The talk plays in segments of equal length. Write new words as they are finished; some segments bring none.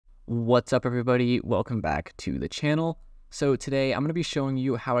What's up, everybody? Welcome back to the channel. So today I'm going to be showing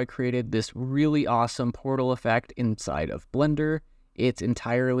you how I created this really awesome portal effect inside of Blender. It's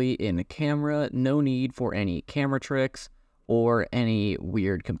entirely in camera, no need for any camera tricks or any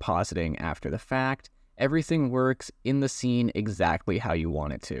weird compositing after the fact. Everything works in the scene exactly how you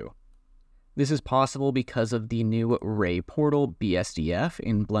want it to. This is possible because of the new Ray Portal BSDF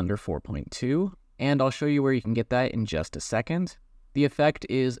in Blender 4.2, and I'll show you where you can get that in just a second. The effect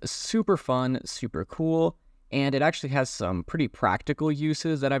is super fun, super cool, and it actually has some pretty practical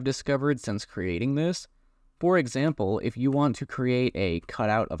uses that I've discovered since creating this. For example, if you want to create a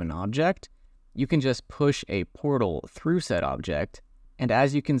cutout of an object, you can just push a portal through said object, and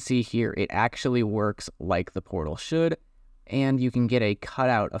as you can see here, it actually works like the portal should, and you can get a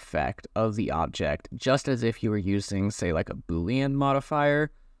cutout effect of the object just as if you were using, say, like a Boolean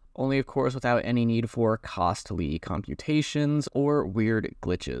modifier, only of course without any need for costly computations or weird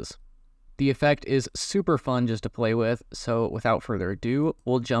glitches. The effect is super fun just to play with, so without further ado,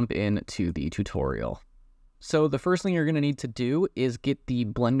 we'll jump into the tutorial. So the first thing you're going to need to do is get the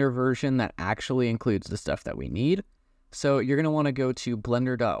Blender version that actually includes the stuff that we need. So you're going to want to go to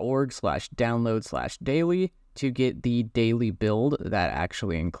blender.org/download/daily to get the daily build that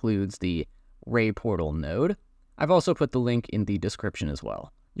actually includes the Ray Portal node. I've also put the link in the description as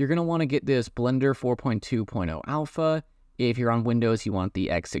well. You're going to want to get this Blender 4.2.0 alpha. If you're on Windows, you want the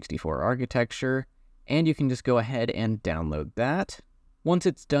x64 architecture, and you can just go ahead and download that. Once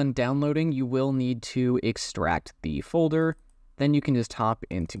it's done downloading, you will need to extract the folder. Then you can just hop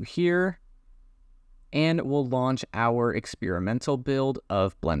into here, and we'll launch our experimental build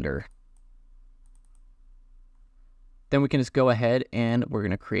of Blender. Then we can just go ahead and we're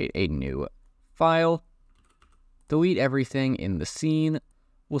going to create a new file, delete everything in the scene.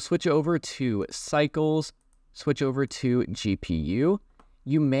 We'll switch over to cycles, switch over to GPU.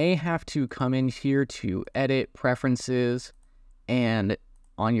 You may have to come in here to edit preferences, and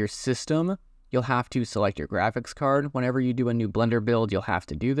on your system, you'll have to select your graphics card. Whenever you do a new Blender build, you'll have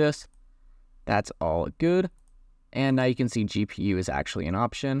to do this. That's all good. And now you can see GPU is actually an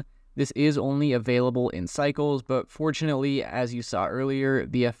option. This is only available in cycles, but fortunately, as you saw earlier,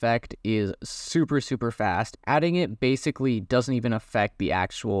 the effect is super fast. Adding it basically doesn't even affect the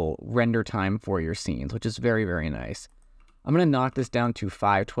actual render time for your scenes, which is very nice. I'm going to knock this down to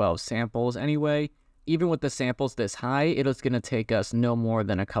 512 samples anyway. Even with the samples this high, it is going to take us no more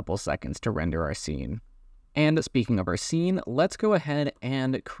than a couple seconds to render our scene. And speaking of our scene, let's go ahead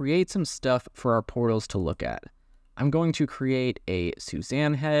and create some stuff for our portals to look at. I'm going to create a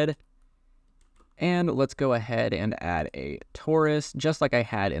Suzanne head, and let's go ahead and add a torus, just like I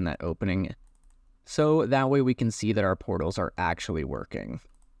had in that opening, so that way we can see that our portals are actually working.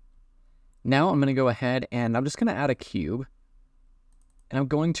 Now I'm going to go ahead and I'm just going to add a cube, and I'm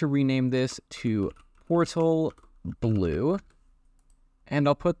going to rename this to Portal Blue, and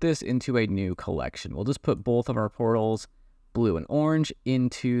I'll put this into a new collection. We'll just put both of our portals, blue and orange,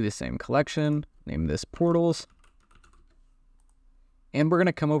 into the same collection, name this Portals. And we're going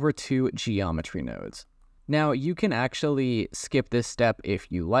to come over to geometry nodes. Now, you can actually skip this step if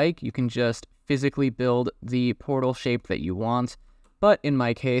you like. You can just physically build the portal shape that you want. But in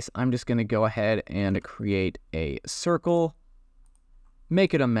my case, I'm just going to go ahead and create a circle,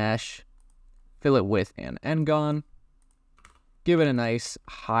 make it a mesh, fill it with an n-gon, give it a nice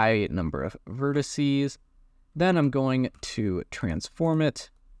high number of vertices. Then I'm going to transform it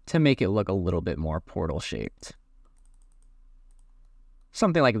to make it look a little bit more portal shaped.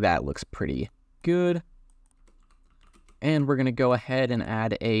 Something like that looks pretty good. And we're going to go ahead and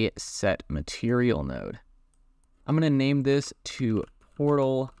add a set material node. I'm going to name this to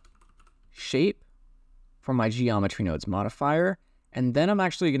portal shape for my geometry nodes modifier. And then I'm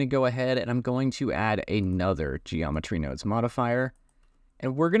actually going to go ahead and I'm going to add another geometry nodes modifier.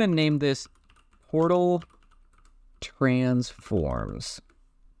 And we're going to name this portal transforms.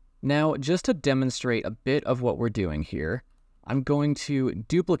 Now, just to demonstrate a bit of what we're doing here, I'm going to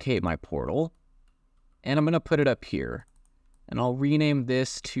duplicate my portal, and I'm going to put it up here. And I'll rename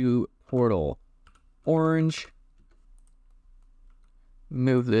this to Portal Orange.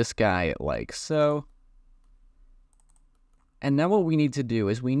 Move this guy like so. And now what we need to do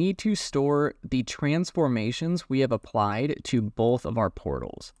is we need to store the transformations we have applied to both of our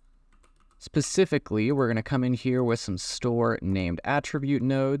portals. Specifically, we're going to come in here with some store named attribute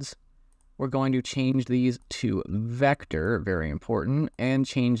nodes. We're going to change these to vector, very important, and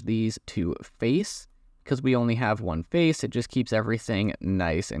change these to face, because we only have one face. It just keeps everything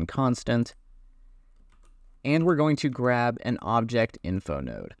nice and constant. And we're going to grab an object info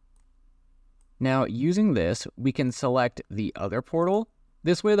node. Now, using this, we can select the other portal,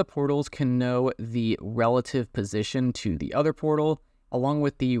 This way the portals can know the relative position to the other portal, along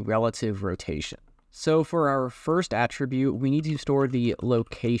with the relative rotation. So for our first attribute, we need to store the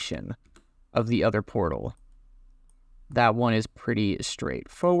location of the other portal. That one is pretty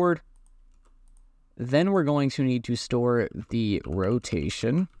straightforward. Then we're going to need to store the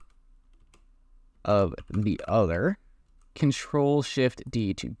rotation of the other.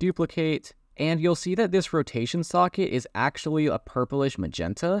 Control-Shift-D to duplicate. And you'll see that this rotation socket is actually a purplish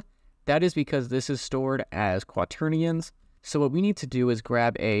magenta. That is because this is stored as quaternions. So what we need to do is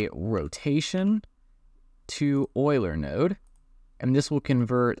grab a rotation to Euler node, and this will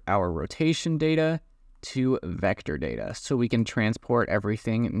convert our rotation data to vector data, so we can transport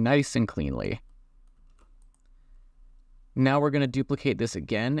everything nice and cleanly. Now we're going to duplicate this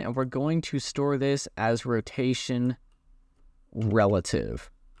again, and we're going to store this as rotation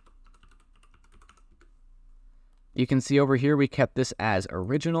relative. You can see over here we kept this as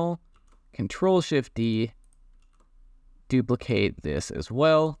original. Control-Shift-D, duplicate this as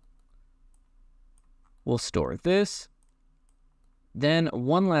well. We'll store this. Then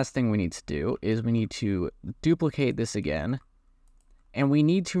one last thing we need to do is we need to duplicate this again, and we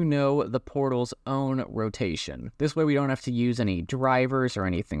need to know the portal's own rotation. This way we don't have to use any drivers or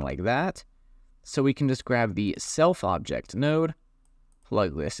anything like that. So we can just grab the self-object node,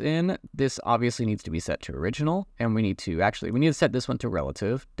 plug this in. This obviously needs to be set to original, and we need to set this one to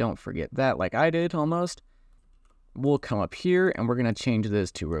relative. Don't forget that, like I did almost. We'll come up here, and we're going to change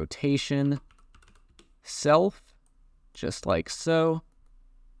this to rotation self, just like so.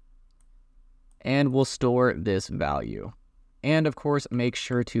 And we'll store this value. And of course, make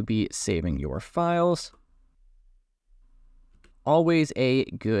sure to be saving your files. Always a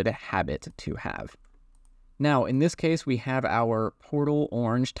good habit to have. Now, in this case, we have our portal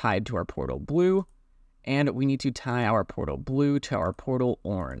orange tied to our portal blue, and we need to tie our portal blue to our portal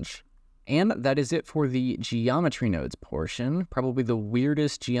orange. And that is it for the geometry nodes portion, probably the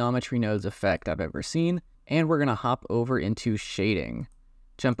weirdest geometry nodes effect I've ever seen. And we're going to hop over into shading,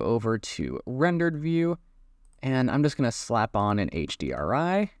 jump over to rendered view, and I'm just going to slap on an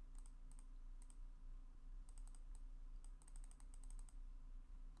HDRI.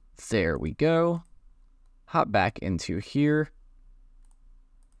 There we go. Hop back into here.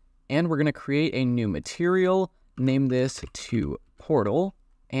 And we're going to create a new material, name this to portal,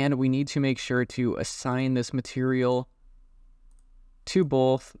 and we need to make sure to assign this material to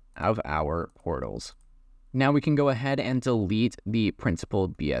both of our portals. Now we can go ahead and delete the principal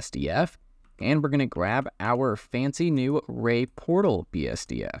BSDF, and we're going to grab our fancy new Ray Portal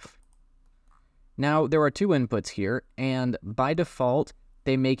BSDF. Now there are two inputs here, and by default,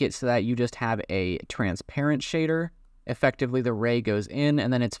 they make it so that you just have a transparent shader. Effectively, the ray goes in,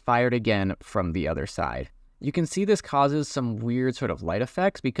 and then it's fired again from the other side. You can see this causes some weird sort of light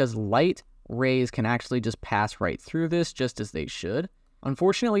effects because light rays can actually just pass right through this just as they should.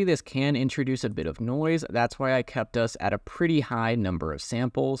 Unfortunately, this can introduce a bit of noise. That's why I kept us at a pretty high number of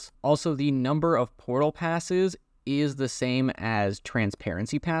samples. Also, the number of portal passes is the same as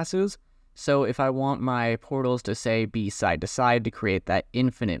transparency passes. So if I want my portals to, say, be side to side to create that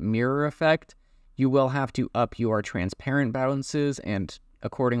infinite mirror effect, you will have to up your transparent bounces and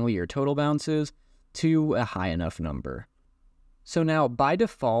accordingly your total bounces to a high enough number. So now by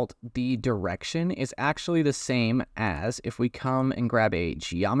default, the direction is actually the same as if we come and grab a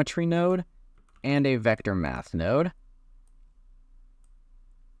geometry node and a vector math node.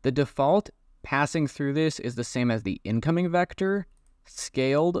 The default passing through this is the same as the incoming vector,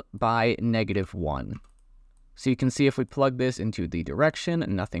 scaled by -1. So you can see if we plug this into the direction,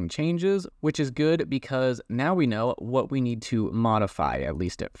 nothing changes, which is good because now we know what we need to modify, at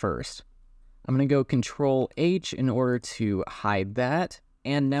least at first. I'm going to go Control H in order to hide that.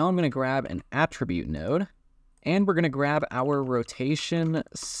 And now I'm going to grab an attribute node, and we're going to grab our rotation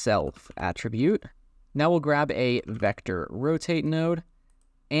self attribute. Now we'll grab a vector rotate node,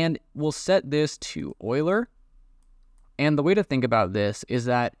 and we'll set this to Euler. And the way to think about this is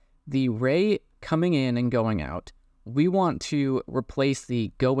that the ray coming in and going out, we want to replace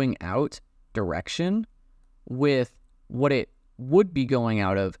the going out direction with what it would be going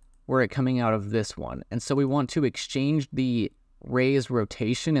out of were it coming out of this one. And so we want to exchange the ray's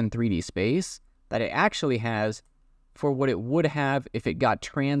rotation in 3D space that it actually has for what it would have if it got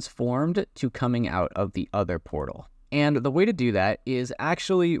transformed to coming out of the other portal. And the way to do that is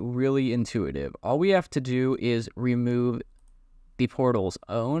actually really intuitive. All we have to do is remove the portal's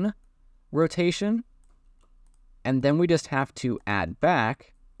own rotation, and then we just have to add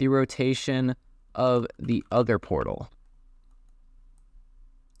back the rotation of the other portal.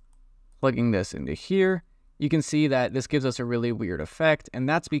 Plugging this into here, you can see that this gives us a really weird effect, and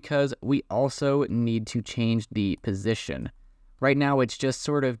that's because we also need to change the position. Right now, it's just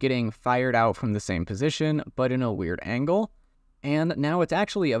sort of getting fired out from the same position, but in a weird angle. And now it's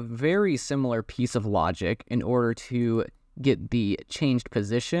actually a very similar piece of logic in order to get the changed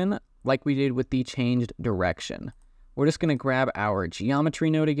position like we did with the changed direction. We're just going to grab our geometry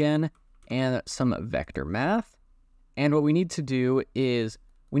node again and some vector math. And what we need to do is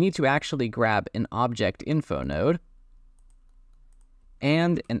we need to actually grab an object info node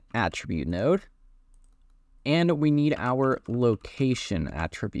and an attribute node, and we need our location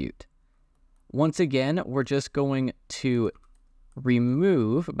attribute. Once again, we're just going to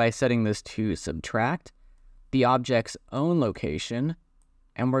remove, by setting this to subtract, the object's own location,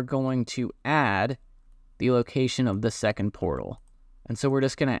 and we're going to add the location of the second portal. And so we're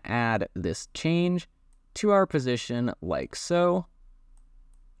just going to add this change to our position like so.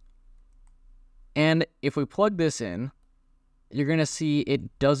 And if we plug this in, you're going to see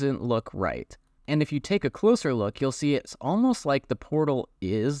it doesn't look right. And if you take a closer look, you'll see it's almost like the portal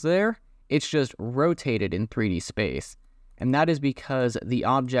is there. It's just rotated in 3D space. And that is because the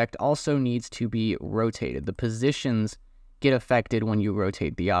object also needs to be rotated. The positions get affected when you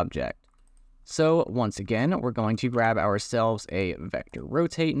rotate the object. So once again, we're going to grab ourselves a vector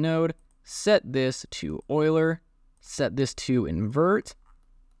rotate node, set this to Euler, set this to invert,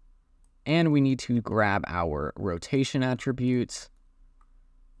 and we need to grab our rotation attributes.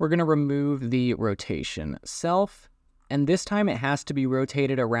 We're going to remove the rotation self, and this time it has to be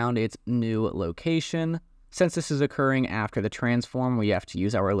rotated around its new location. Since this is occurring after the transform, we have to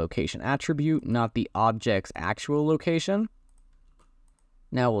use our location attribute, not the object's actual location.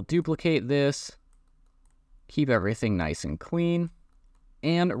 Now we'll duplicate this, keep everything nice and clean,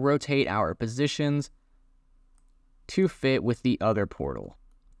 and rotate our positions to fit with the other portal.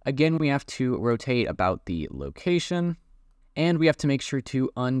 Again, we have to rotate about the location, and we have to make sure to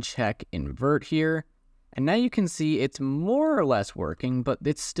uncheck invert here. And now you can see it's more or less working, but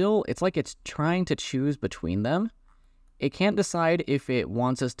it's like it's trying to choose between them. It can't decide if it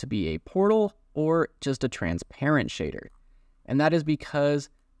wants us to be a portal or just a transparent shader. And that is because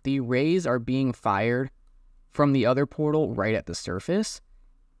the rays are being fired from the other portal right at the surface.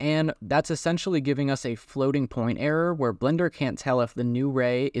 And that's essentially giving us a floating point error where Blender can't tell if the new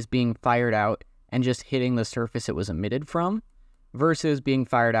ray is being fired out and just hitting the surface it was emitted from, versus being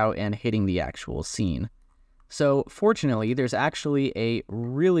fired out and hitting the actual scene. So fortunately, there's actually a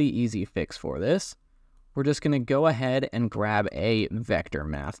really easy fix for this. We're just going to go ahead and grab a vector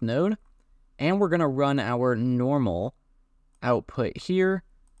math node, and we're going to run our normal output here,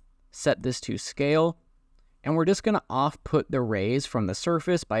 set this to scale, and we're just going to off-put the rays from the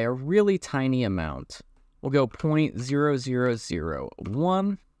surface by a really tiny amount. We'll go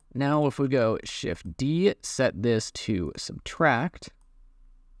 0.0001. Now if we go Shift-D, set this to subtract,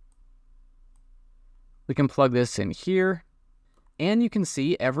 we can plug this in here, and you can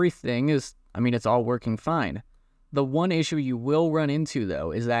see everything is, it's all working fine. The one issue you will run into,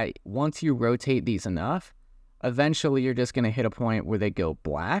 though, is that once you rotate these enough, eventually you're just going to hit a point where they go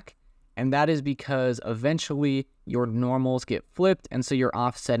black, and that is because eventually your normals get flipped, and so you're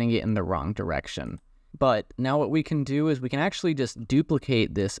offsetting it in the wrong direction. But now what we can do is we can actually just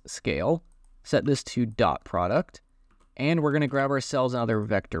duplicate this scale, set this to dot product, and we're going to grab ourselves another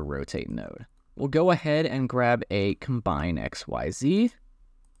vector rotate node. We'll go ahead and grab a combine XYZ,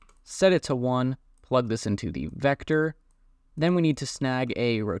 set it to 1, plug this into the vector. Then we need to snag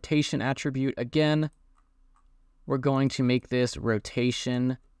a rotation attribute again. We're going to make this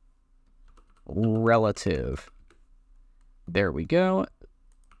rotation relative. There we go.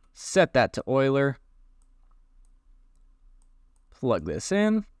 Set that to Euler. Plug this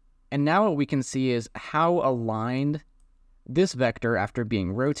in. And now what we can see is how aligned this vector after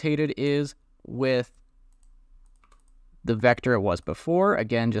being rotated is with the vector it was before.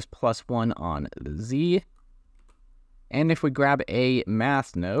 Again, just +1 on the Z. And if we grab a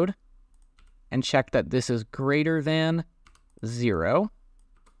math node and check that this is greater than 0,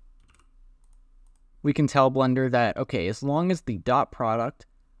 we can tell Blender that, okay, as long as the dot product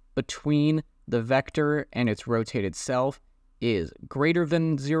between the vector and its rotated self is greater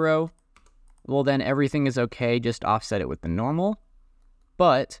than 0, well then everything is okay, just offset it with the normal.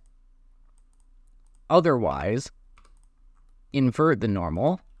 But otherwise, invert the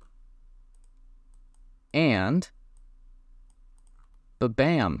normal, and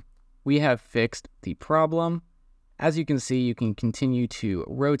bam, we have fixed the problem. As you can see, you can continue to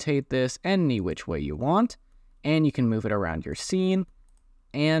rotate this any which way you want, and you can move it around your scene,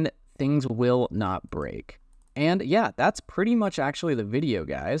 and things will not break. And yeah, that's pretty much actually the video,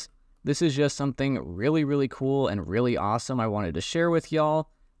 guys. This is just something really, really cool and really awesome I wanted to share with y'all.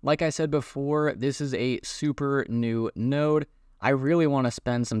 Like I said before, this is a super new node. I really want to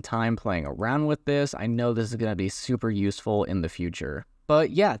spend some time playing around with this. I know this is going to be super useful in the future.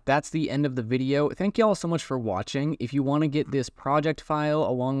 But yeah, that's the end of the video. Thank y'all so much for watching. If you want to get this project file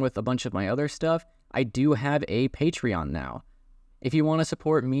along with a bunch of my other stuff, I do have a Patreon now. If you want to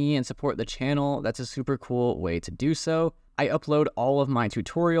support me and support the channel, that's a super cool way to do so. I upload all of my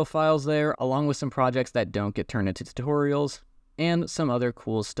tutorial files there, along with some projects that don't get turned into tutorials, and some other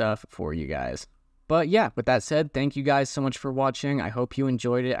cool stuff for you guys. But yeah, with that said, thank you guys so much for watching. I hope you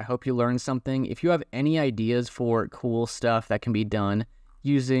enjoyed it. I hope you learned something. If you have any ideas for cool stuff that can be done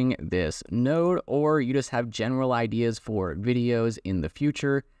using this node, or you just have general ideas for videos in the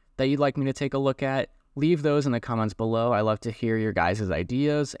future that you'd like me to take a look at, leave those in the comments below. I love to hear your guys'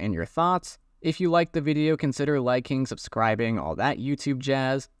 ideas and your thoughts. If you liked the video, consider liking, subscribing, all that YouTube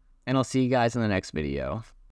jazz, and I'll see you guys in the next video.